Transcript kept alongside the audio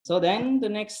So then the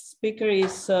next speaker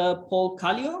is Paul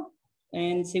Calio,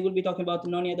 and he will be talking about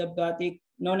nonadiabatic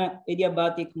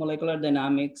molecular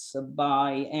dynamics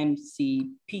by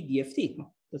MC-PDFT.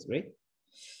 That's great.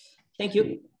 Thank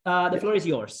you. The floor is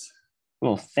yours.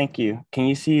 Well, thank you. Can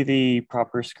you see the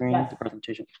proper screen, the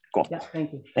presentation? Cool. Yeah,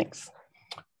 thank you. Thanks.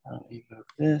 Let me move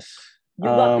this. You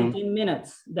got 15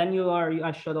 minutes. Then you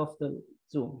are shut off the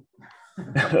Zoom.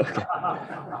 Okay.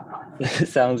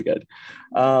 Sounds good.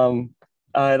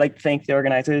 I'd like to thank the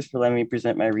organizers for letting me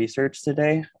present my research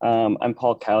today. I'm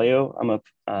Paul Calio. I'm a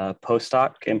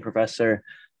postdoc in Professor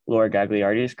Laura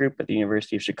Gagliardi's group at the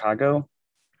University of Chicago.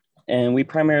 And we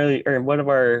primarily, or one of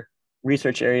our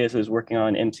research areas is working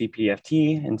on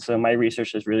MC-PDFT. And so my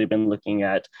research has really been looking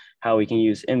at how we can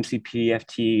use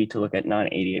MC-PDFT to look at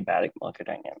non-adiabatic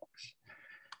molecular dynamics.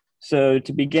 So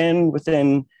to begin,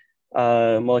 within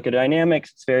molecular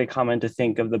dynamics, it's very common to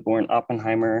think of the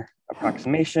Born-Oppenheimer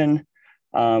approximation.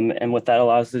 And what that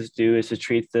allows us to do is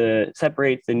to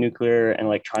separate the nuclear and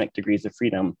electronic degrees of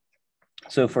freedom.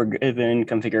 So for a given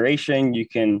configuration, you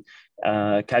can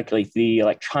calculate the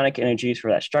electronic energies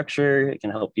for that structure. It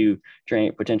can help you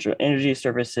generate potential energy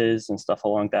surfaces and stuff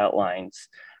along that lines.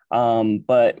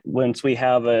 But once we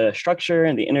have a structure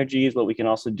and the energies, what we can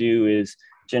also do is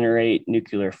generate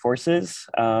nuclear forces,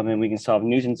 and we can solve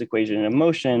Newton's equation of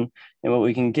motion. And what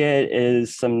we can get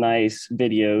is some nice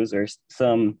videos or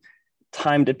some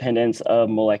time dependence of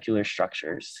molecular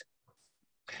structures.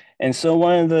 And so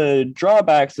one of the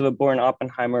drawbacks of a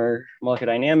Born-Oppenheimer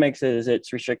molecular dynamics is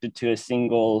it's restricted to a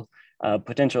single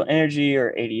potential energy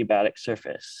or adiabatic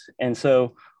surface. And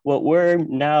so what we're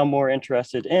now more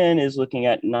interested in is looking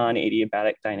at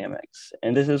non-adiabatic dynamics.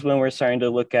 And this is when we're starting to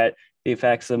look at the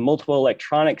effects of multiple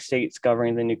electronic states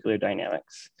governing the nuclear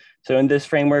dynamics. So in this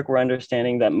framework, we're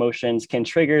understanding that motions can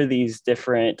trigger these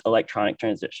different electronic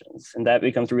transitions. And that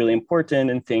becomes really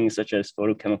important in things such as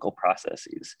photochemical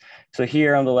processes. So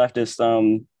here on the left is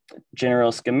some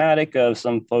general schematic of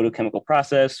some photochemical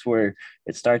process where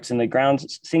it starts in the ground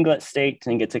singlet state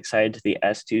and gets excited to the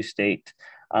S2 state.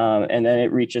 And then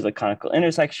it reaches a conical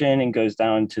intersection and goes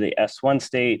down to the S1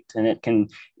 state, and it can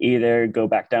either go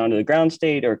back down to the ground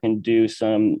state or can do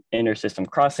some intersystem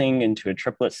crossing into a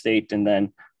triplet state and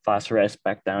then phosphoresce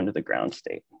back down to the ground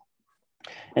state.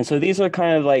 And so these are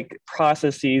kind of like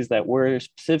processes that we're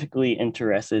specifically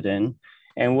interested in.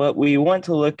 And what we want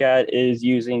to look at is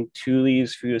using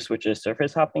Thule's Fugit-Switch's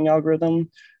surface hopping algorithm,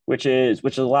 which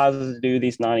allows us to do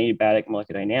these non-adiabatic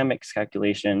molecular dynamics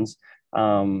calculations.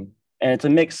 And it's a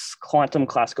mixed quantum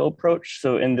classical approach.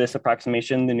 So in this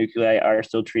approximation, the nuclei are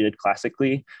still treated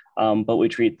classically, but we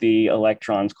treat the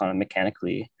electrons quantum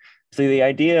mechanically. So the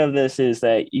idea of this is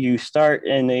that you start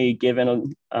in a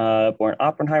given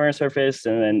Born-Oppenheimer surface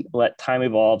and then let time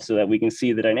evolve so that we can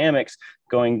see the dynamics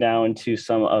going down to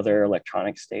some other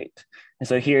electronic state. And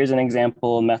so here's an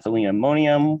example of methylene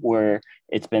ammonium where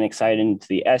it's been excited into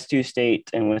the S2 state,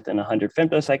 and within 100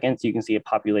 femtoseconds, you can see a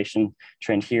population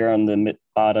trend here on the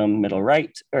bottom middle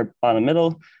right, or bottom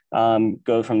middle,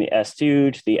 go from the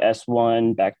S2 to the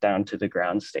S1 back down to the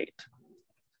ground state.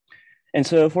 And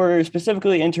so if we're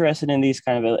specifically interested in these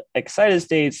kind of excited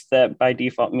states, that by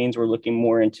default means we're looking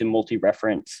more into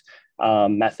multi-reference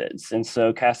methods. And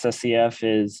so CAST-SCF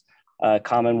is a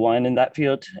common one in that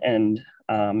field. And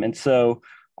so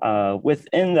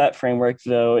within that framework,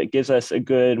 though, it gives us a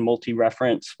good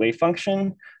multi-reference wave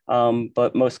function,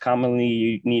 but most commonly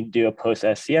you need to do a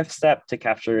post-SCF step to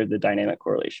capture the dynamic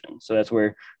correlation. So that's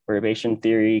where perturbation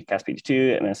theory,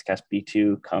 CAST-PD2, and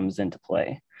CAST-PD2 comes into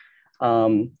play.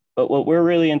 But what we're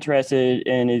really interested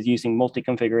in is using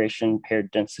multi-configuration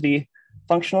paired density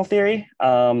functional theory.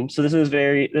 So this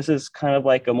is kind of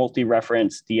like a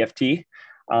multi-reference DFT,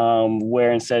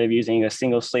 where instead of using a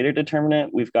single Slater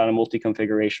determinant, we've got a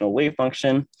multi-configurational wave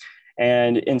function.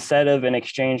 And instead of an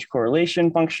exchange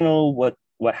correlation functional,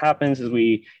 what happens is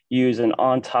we use an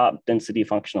on-top density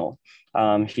functional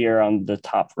here on the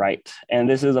top right. And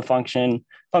this is a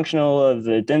functional of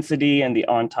the density and the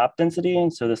on-top density.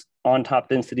 And so this on-top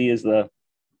density is the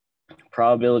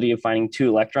probability of finding two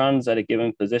electrons at a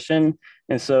given position.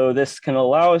 And so this can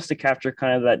allow us to capture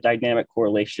kind of that dynamic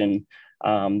correlation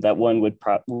that one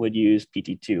would use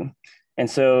PT2. And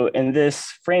so in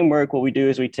this framework, what we do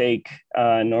is we take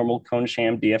normal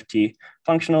cone-sham DFT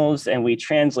functionals and we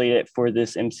translate it for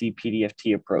this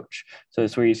MC-PDFT approach. So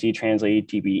that's where you see translated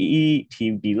TBE,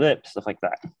 TB-lip, stuff like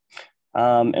that.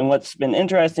 And what's been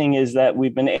interesting is that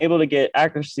we've been able to get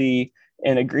accuracy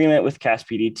in agreement with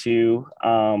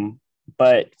CAST-PD2,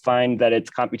 but find that it's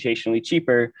computationally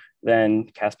cheaper than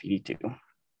CAST-PD2.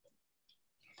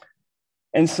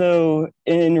 And so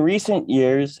in recent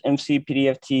years,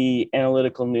 MC-PDFT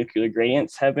analytical nuclear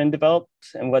gradients have been developed.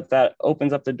 And what that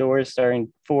opens up the doors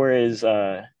starting for is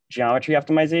geometry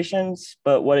optimizations.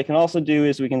 But what it can also do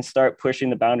is we can start pushing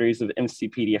the boundaries of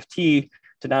MC-PDFT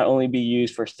to not only be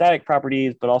used for static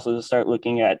properties, but also to start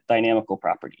looking at dynamical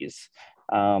properties.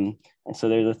 And so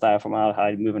there's a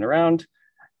thioformaldehyde moving around.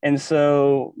 And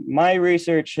so my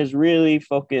research has really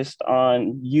focused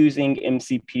on using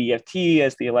MC-PDFT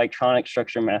as the electronic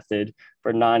structure method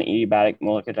for non-adiabatic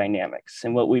molecular dynamics.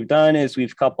 And what we've done is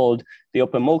we've coupled the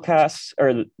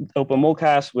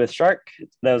OpenMolcas with SHARC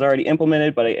that was already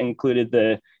implemented, but I included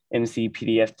the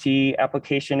MC-PDFT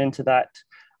application into that.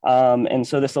 And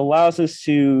so this allows us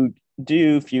to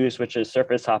do fuse switches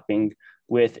surface hopping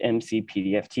with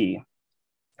MC-PDFT.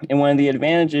 And one of the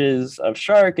advantages of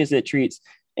SHARC is it treats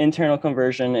internal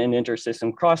conversion and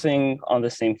intersystem crossing on the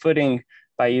same footing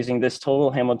by using this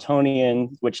total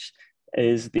Hamiltonian, which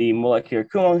is the molecular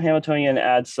Coulomb Hamiltonian,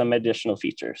 adds some additional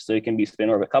features. So it can be spin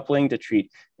orbit coupling to treat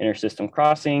intersystem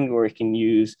crossing, or it can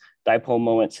use dipole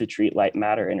moments to treat light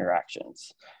matter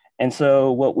interactions. And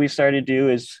so what we've started to do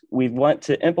is we want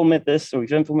to implement this, so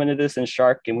we've implemented this in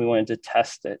SHARC and we wanted to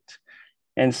test it.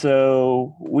 And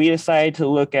so we decided to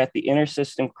look at the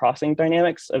intersystem crossing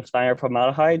dynamics of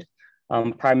thioformaldehyde,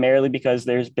 primarily because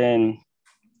there's been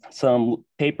some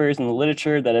papers in the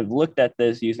literature that have looked at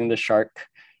this using the SHARC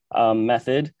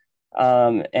method.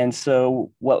 And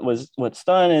so what's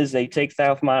done is they take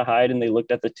thioformaldehyde and they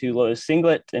looked at the 2 lowest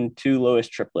singlet and 2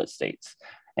 lowest triplet states.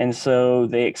 And so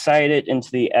they excited it into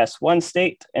the S1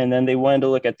 state, and then they wanted to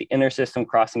look at the intersystem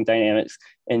crossing dynamics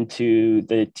into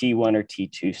the T1 or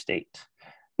T2 state.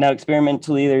 Now,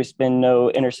 experimentally, there's been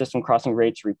no intersystem crossing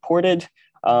rates reported,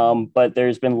 but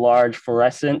there's been large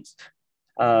fluorescent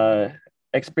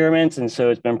experiments, and so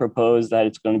it's been proposed that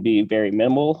it's going to be very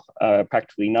minimal,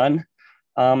 practically none.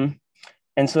 And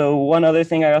so one other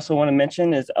thing I also want to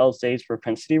mention is L-Stage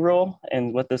propensity rule,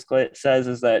 and what this says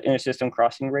is that intersystem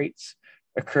crossing rates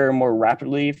occur more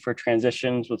rapidly for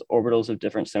transitions with orbitals of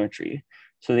different symmetry.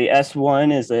 So the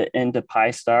S1 is an N to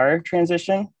pi star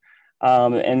transition.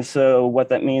 And so what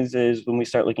that means is when we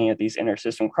start looking at these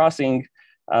intersystem crossing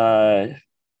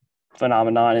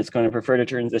phenomenon, it's going to prefer to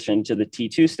transition to the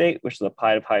T2 state, which is a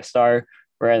pi to pi star,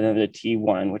 rather than the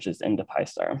T1, which is N to pi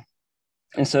star.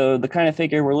 And so the kind of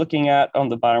figure we're looking at on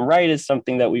the bottom right is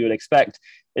something that we would expect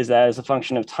is that as a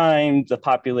function of time, the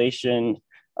population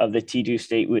of the T2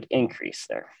 state would increase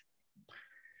there.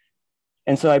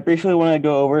 And so I briefly want to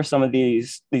go over some of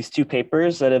these 2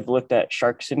 papers that have looked at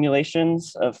SHARC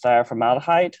simulations of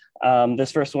thioformaldehyde.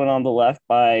 This first one on the left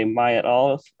by Mai et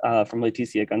al. From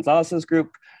Leticia Gonzalez's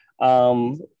group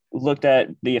looked at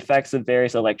the effects of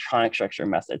various electronic structure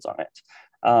methods on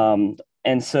it.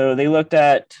 And so they looked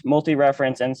at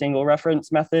multi-reference and single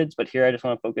reference methods, but here I just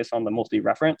want to focus on the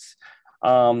multi-reference.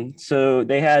 So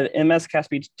they had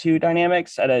MS-Caspy-2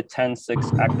 dynamics at a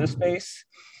 10-6 active space.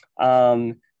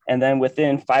 And then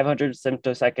within 500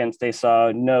 femtoseconds, they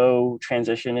saw no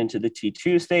transition into the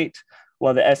T2 state,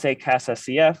 while the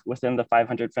SA-Cas-SCF within the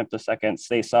 500 femtoseconds,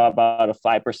 they saw about a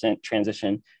 5%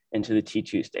 transition into the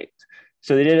T2 state.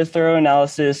 So they did a thorough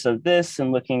analysis of this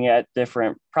and looking at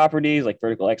different properties like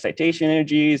vertical excitation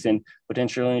energies and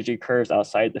potential energy curves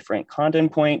outside the Frank Condon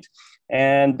point.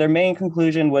 And their main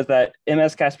conclusion was that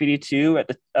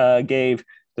MS-Caspy-2 gave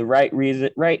the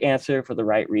right answer for the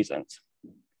right reasons.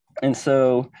 And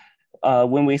so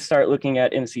when we start looking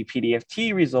at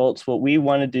MC-PDFT results, what we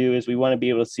want to do is we want to be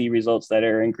able to see results that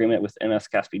are in agreement with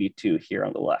MS-Caspy-2 here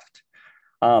on the left.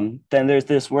 Then there's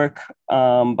this work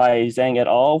by Zhang et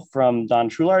al. From Don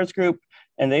Truhlar's group,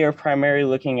 and they are primarily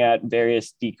looking at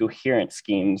various decoherent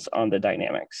schemes on the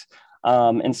dynamics.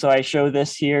 And so I show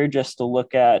this here just to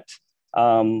look at,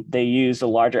 they use a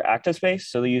larger active space.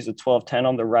 So they use the 1210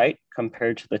 on the right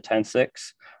compared to the 10.6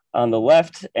 on the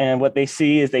left. And what they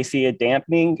see is they see a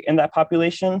dampening in that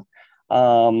population,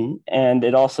 and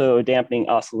it also a dampening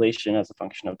oscillation as a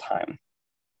function of time.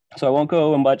 So I won't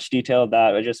go in much detail of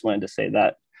that. I just wanted to say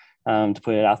that to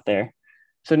put it out there.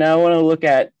 So now I want to look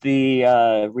at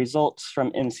the results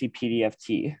from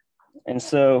MC-PDFT. And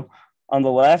so on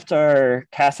the left are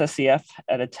Cas-SCF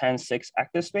at a 10.6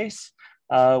 active space.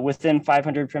 Within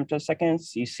 500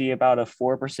 femtoseconds, you see about a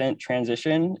 4%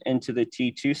 transition into the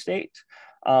T2 state.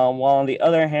 While on the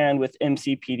other hand, with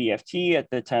MC-PDFT at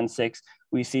the 10.6,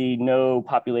 we see no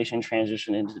population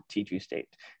transition into the T2 state.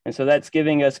 And so that's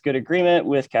giving us good agreement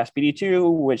with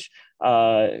Caspy-2, which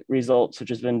results, which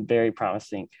has been very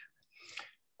promising.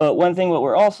 But one thing what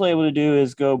we're also able to do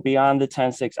is go beyond the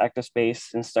 10.6 active space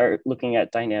and start looking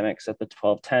at dynamics at the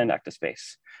 12.10 active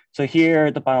space. So here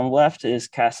at the bottom left is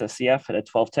CAS-SCF at a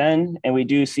 1210, and we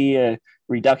do see a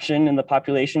reduction in the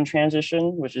population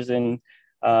transition, which is in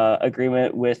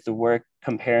agreement with the work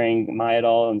comparing Ma et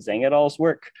al. And Zhang et al.'s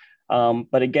work.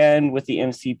 But again, with the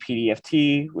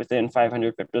MC-PDFT, within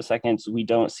 500 femtoseconds, we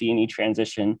don't see any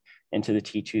transition into the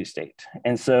T2 state.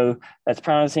 And so that's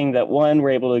promising that one,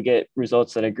 we're able to get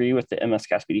results that agree with the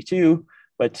MS-CAS-PD2,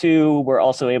 but two, we're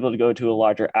also able to go to a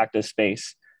larger active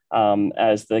space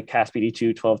as the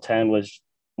CAS-PD2 1210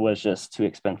 was just too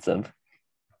expensive.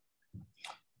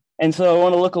 And so I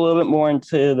want to look a little bit more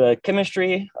into the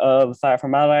chemistry of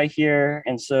thioformaldehyde here.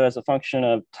 And so as a function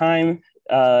of time,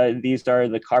 these are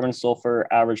the carbon sulfur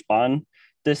average bond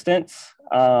distance.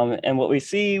 And what we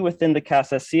see within the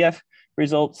CAS-SCF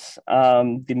results,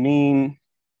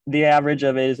 the average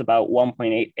of it is about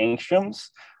 1.8 angstroms.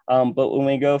 But when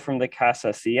we go from the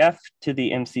CAS-SCF to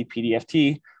the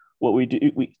MC-PDFT, what we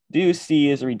do see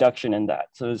is a reduction in that.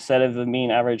 So instead of the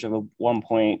mean average of a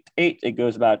 1.8, it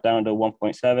goes about down to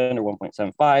 1.7 or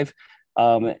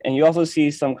 1.75. And you also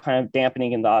see some kind of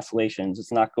dampening in the oscillations.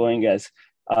 It's not going as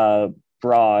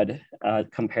broad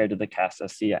compared to the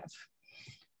CAS-SCF.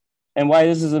 And why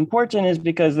this is important is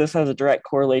because this has a direct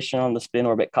correlation on the spin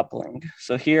orbit coupling.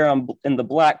 So here in the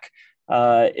black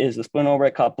is the spin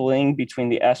orbit coupling between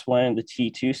the S1 and the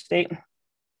T2 state.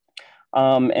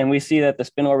 And we see that the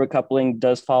spin orbit coupling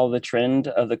does follow the trend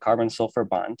of the carbon sulfur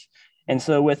bond. And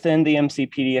so within the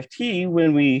MC-PDFT,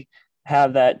 when we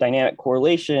have that dynamic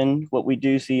correlation, what we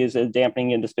do see is a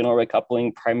dampening in the spin orbit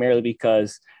coupling primarily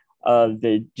because of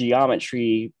the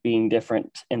geometry being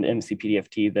different in the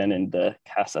MC-PDFT than in the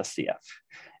CAS-SCF.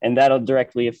 And that'll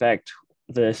directly affect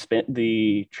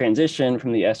the transition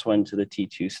from the S1 to the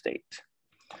T2 state.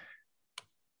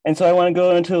 And so I want to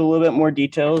go into a little bit more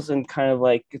details and kind of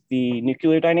like the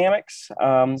nuclear dynamics.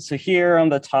 So here on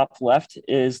the top left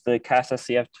is the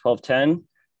CAS-SCF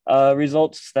 1210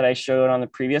 results that I showed on the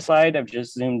previous slide. I've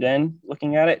just zoomed in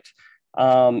looking at it.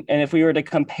 And if we were to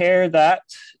compare that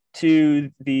to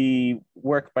the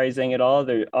work by Zhang et al.,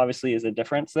 there obviously is a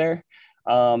difference there.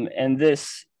 And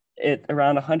this, at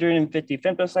around 150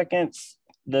 femtoseconds,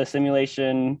 the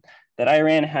simulation that I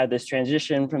ran had this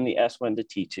transition from the S1 to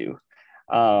T2.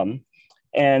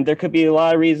 And there could be a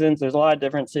lot of reasons. There's a lot of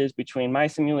differences between my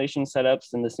simulation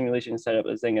setups and the simulation setup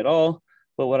of Zhang et al.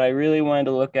 But what I really wanted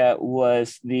to look at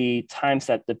was the time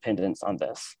step dependence on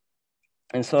this.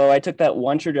 And so I took that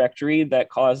one trajectory that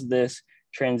caused this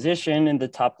transition in the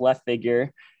top left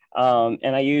figure,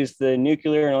 and I used the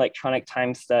nuclear and electronic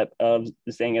time step of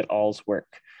Zhang et al.'s work.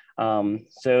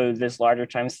 So this larger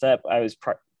time step I was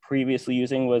previously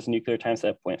using was nuclear time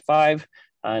step 0.5,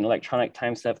 an electronic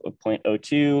time step of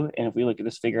 0.02. And if we look at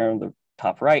this figure on the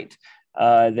top right,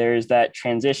 there's that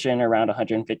transition around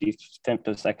 150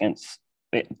 femtoseconds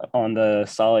on the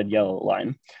solid yellow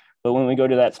line. But when we go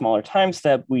to that smaller time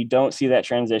step, we don't see that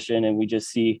transition and we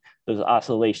just see those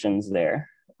oscillations there.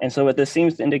 And so what this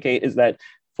seems to indicate is that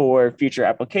for future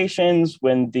applications,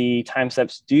 when the time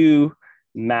steps do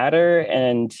matter,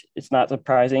 and it's not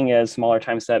surprising as smaller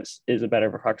time steps is a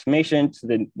better approximation to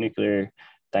the nuclear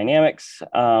dynamics,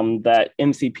 that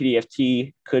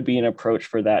MC-PDFT could be an approach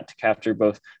for that to capture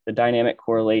both the dynamic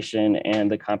correlation and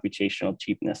the computational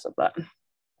cheapness of that.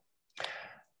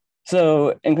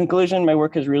 So in conclusion, my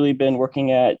work has really been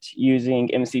working at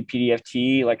using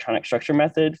MC-PDFT electronic structure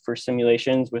method for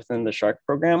simulations within the SHARC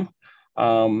program.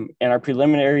 And our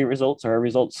preliminary results, or our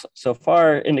results so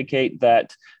far, indicate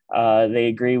that they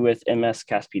agree with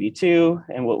MS-CAS-PD2.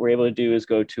 And what we're able to do is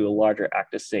go to a larger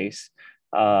active space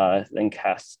than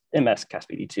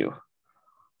MS-CAS-PD2.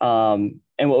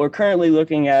 And what we're currently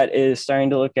looking at is starting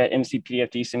to look at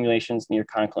MC-PDFT simulations near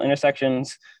conical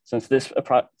intersections. Since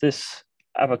this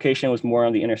application was more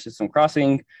on the intersystem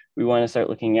crossing, we want to start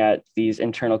looking at these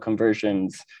internal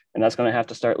conversions. And that's going to have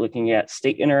to start looking at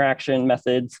state interaction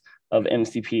methods of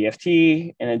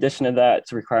MC-PDFT. In addition to that,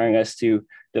 it's requiring us to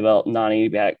develop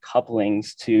non-adiabatic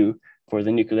couplings for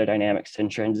the nuclear dynamics to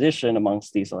transition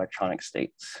amongst these electronic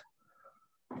states.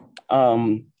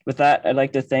 With that, I'd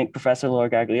like to thank Professor Laura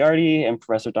Gagliardi and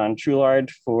Professor Don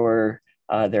Truhlar for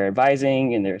their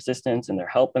advising and their assistance and their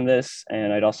help in this.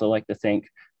 And I'd also like to thank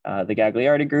the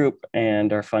Gagliardi group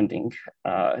and our funding,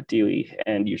 DOE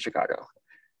and UChicago.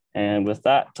 And with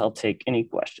that, I'll take any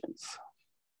questions.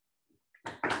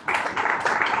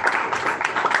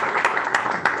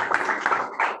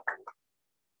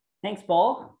 Thanks,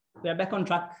 Paul. We are back on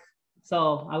track.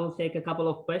 So I will take a couple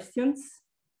of questions.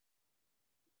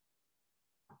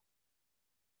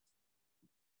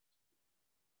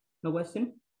 No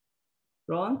question?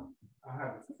 Ron? I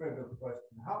have a further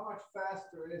question. How much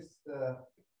faster is the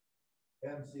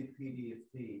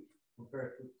MC-PDFT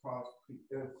compared to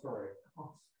COS-PDFT?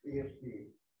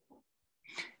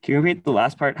 Can you repeat the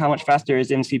last part? How much faster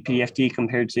is MC-PDFT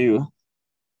compared to?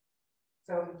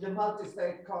 So the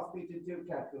multi-state COS-PT2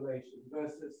 calculation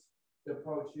versus the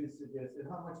approach you suggested,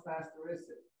 how much faster is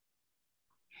it?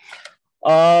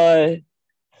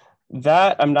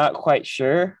 That I'm not quite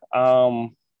sure.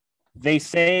 They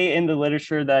say in the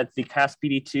literature that the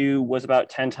CAS-PD2 was about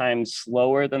 10 times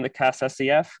slower than the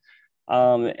CAS-SCF.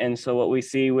 And so what we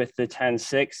see with the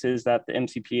 10.6 is that the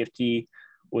MC-PDFT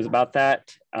was about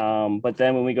that. But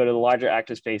then when we go to the larger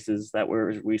active spaces, that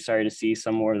we started to see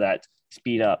some more of that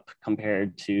speed up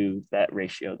compared to that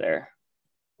ratio there.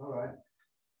 All right.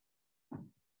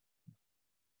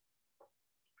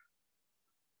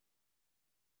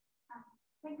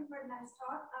 Thank you for a nice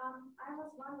talk. I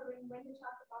was wondering, when you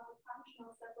talked about the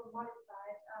functionals that were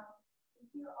modified, did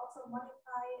you also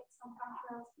modify some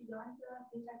functionals beyond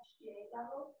the HGA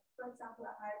level? For example,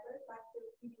 a hybrid like the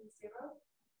PD0?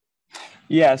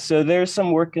 Yeah, so there's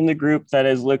some work in the group that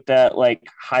has looked at like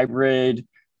hybrid,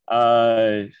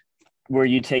 where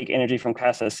you take energy from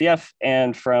CAS-SCF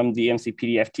and from the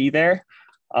MC-PDFT there.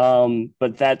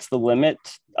 But that's the limit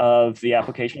of the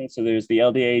application. So there's the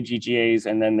LDA, GGAs,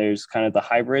 and then there's kind of the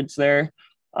hybrids there.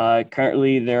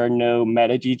 Currently, there are no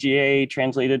meta GGA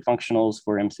translated functionals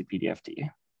for MC-PDFT.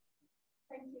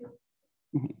 Thank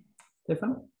you.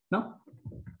 Stefan? No?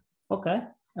 Okay.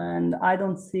 And I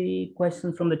don't see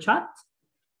questions from the chat.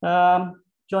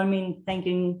 Join me in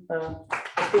thanking the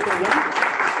speaker again.